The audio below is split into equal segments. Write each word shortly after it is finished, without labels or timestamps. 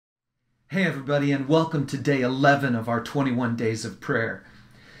Hey everybody, and welcome to day 11 of our 21 days of prayer.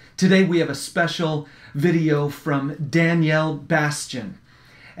 Today we have a special video from Danielle Bastian,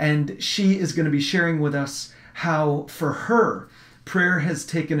 and she is going to be sharing with us how, for her, prayer has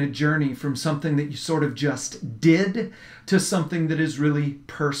taken a journey from something that you sort of just did to something that is really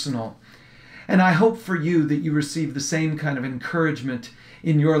personal. And I hope for you that you receive the same kind of encouragement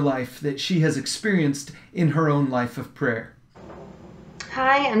in your life that she has experienced in her own life of prayer.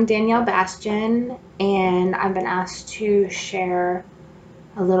 Hi, I'm Danielle Bastian, and I've been asked to share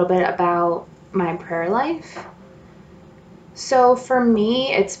a little bit about my prayer life. So for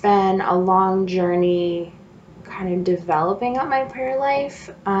me, it's been a long journey kind of developing up my prayer life.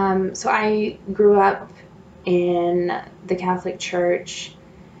 So I grew up in the Catholic Church,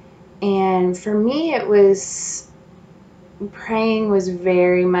 and for me, praying was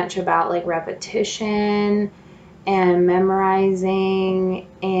very much about like repetition and memorizing,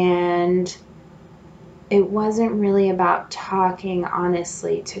 and it wasn't really about talking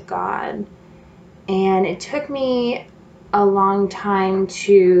honestly to God. And it took me a long time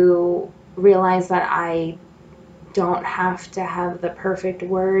to realize that I don't have to have the perfect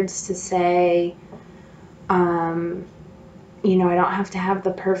words to say. I don't have to have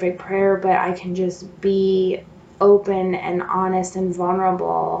the perfect prayer, but I can just be open and honest and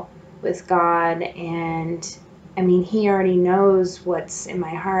vulnerable with God. And I mean, He already knows what's in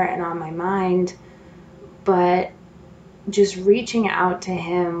my heart and on my mind, but just reaching out to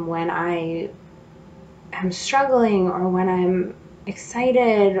Him when I am struggling, or when I'm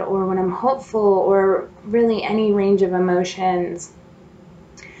excited, or when I'm hopeful, or really any range of emotions,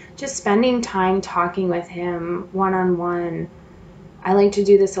 just spending time talking with Him one-on-one. I like to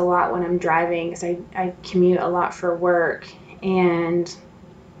do this a lot when I'm driving because I commute a lot for work, and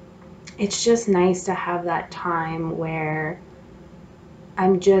it's just nice to have that time where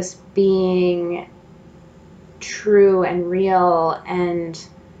I'm just being true and real and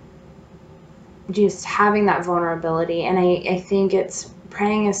just having that vulnerability. And I think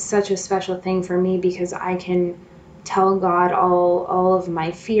praying is such a special thing for me because I can tell God all of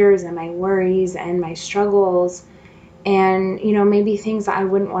my fears and my worries and my struggles, and maybe things that I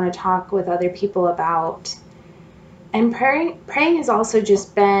wouldn't want to talk with other people about. And praying has also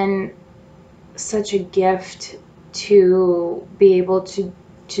just been such a gift to be able to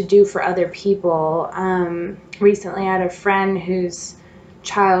do for other people. Recently I had a friend whose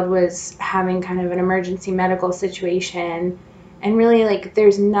child was having kind of an emergency medical situation, and really like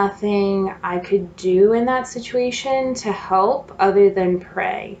there's nothing I could do in that situation to help other than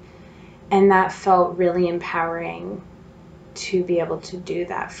pray. And that felt really empowering to be able to do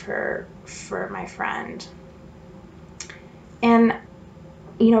that for my friend. And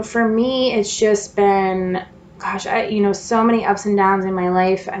for me, it's just been, so many ups and downs in my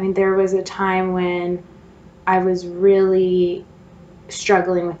life. I mean, there was a time when I was really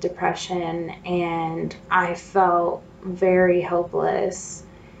struggling with depression, and I felt very hopeless.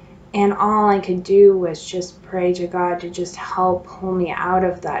 And all I could do was just pray to God to just help pull me out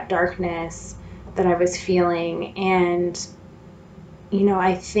of that darkness that I was feeling. And,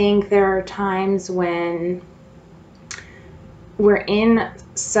 I think there are times when we're in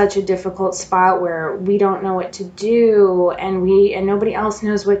such a difficult spot where we don't know what to do, and nobody else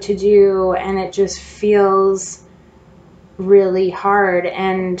knows what to do, and it just feels really hard.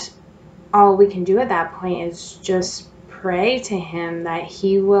 And all we can do at that point is just pray to Him that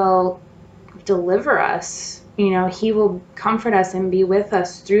He will deliver us. He will comfort us and be with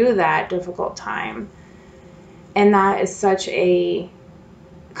us through that difficult time. And that is such a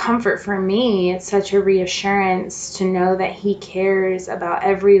comfort for me. It's such a reassurance to know that He cares about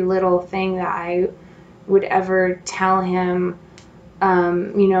every little thing that I would ever tell Him.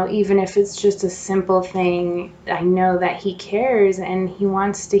 Even if it's just a simple thing, I know that He cares and He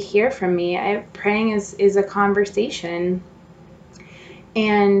wants to hear from me. Praying is a conversation.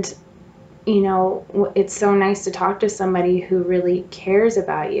 And, it's so nice to talk to somebody who really cares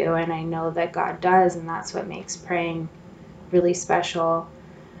about you. And I know that God does, and that's what makes praying really special.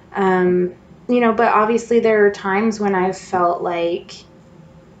 But obviously there are times when I've felt like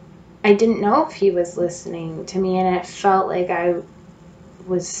I didn't know if He was listening to me, and it felt like I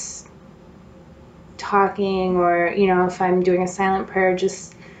was talking, or if I'm doing a silent prayer,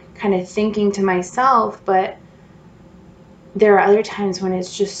 just kind of thinking to myself. But there are other times when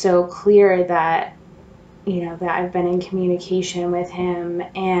it's just so clear that that I've been in communication with Him,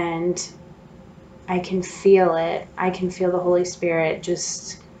 and I can feel it. I can feel the Holy Spirit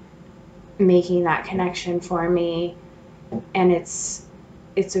just making that connection for me. And it's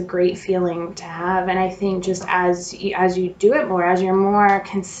it's a great feeling to have. And I think just as you do it more, as you're more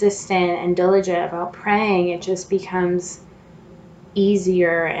consistent and diligent about praying, it just becomes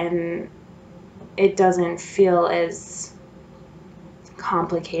easier, and it doesn't feel as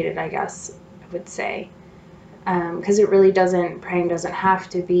complicated, I guess I would say. Because praying doesn't have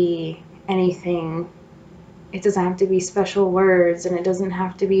to be anything. It doesn't have to be special words, and it doesn't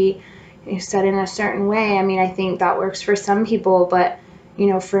have to be said in a certain way. I mean, I think that works for some people, but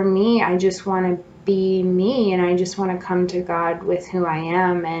for me, I just want to be me, and I just want to come to God with who I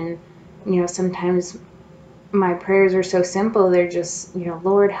am. And sometimes my prayers are so simple. They're just,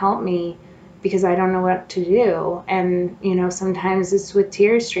 Lord, help me, because I don't know what to do. And sometimes it's with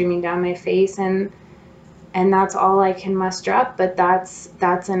tears streaming down my face, and that's all I can muster up. But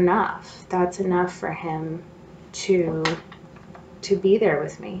that's enough. That's enough for Him to be there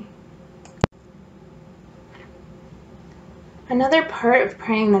with me. Another part of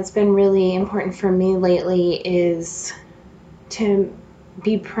praying that's been really important for me lately is to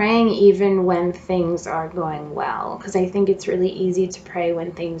be praying even when things are going well, because I think it's really easy to pray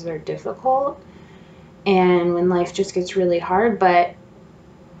when things are difficult and when life just gets really hard. But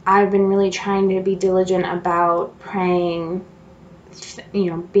I've been really trying to be diligent about praying,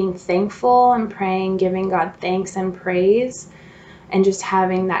 being thankful and praying, giving God thanks and praise, and just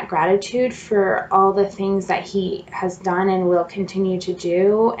having that gratitude for all the things that He has done and will continue to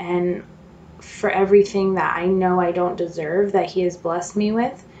do, and for everything that I know I don't deserve that He has blessed me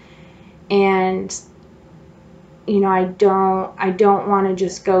with. And I don't want to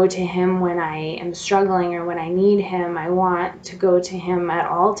just go to Him when I am struggling or when I need Him. I want to go to Him at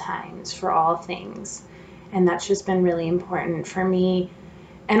all times for all things. And that's just been really important for me.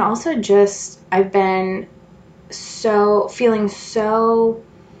 And also just, I've been feeling so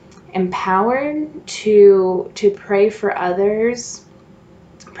empowered to pray for others,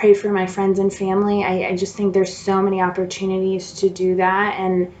 pray for my friends and family. I just think there's so many opportunities to do that,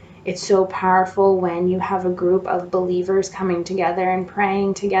 and it's so powerful when you have a group of believers coming together and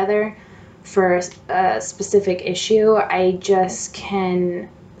praying together for a specific issue. I just can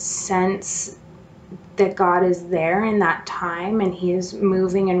sense that God is there in that time, and He is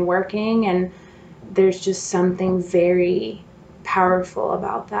moving and working, and there's just something very powerful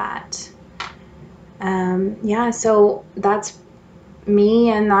about that. So that's me,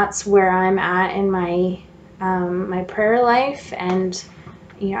 and that's where I'm at in my my prayer life. And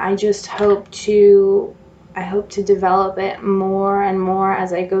I just hope to develop it more and more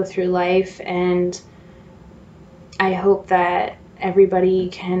as I go through life, and I hope that everybody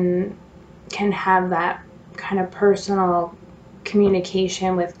can have that kind of personal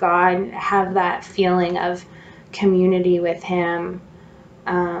communication with God, have that feeling of community with Him,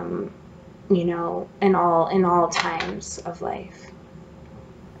 in all times of life.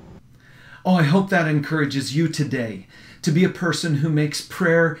 Oh, I hope that encourages you today to be a person who makes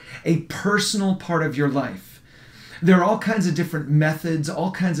prayer a personal part of your life. There are all kinds of different methods, all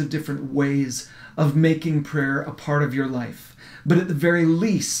kinds of different ways of making prayer a part of your life. But at the very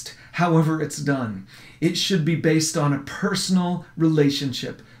least, however it's done, it should be based on a personal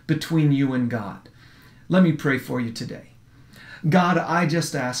relationship between you and God. Let me pray for you today. God, I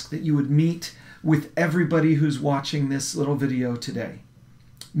just ask that you would meet with everybody who's watching this little video today.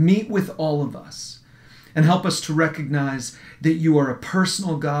 Meet with all of us and help us to recognize that you are a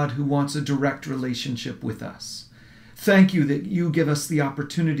personal God who wants a direct relationship with us. Thank you that you give us the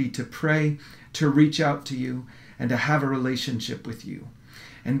opportunity to pray, to reach out to you, and to have a relationship with you.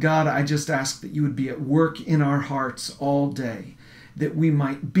 And God, I just ask that you would be at work in our hearts all day, that we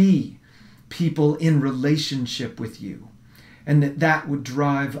might be people in relationship with you, and that would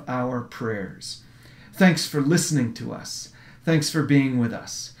drive our prayers. Thanks for listening to us. Thanks for being with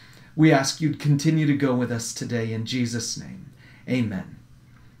us. We ask you'd continue to go with us today in Jesus' name. Amen.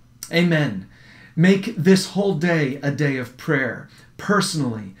 Amen. Make this whole day a day of prayer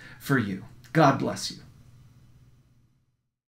personally for you. God bless you.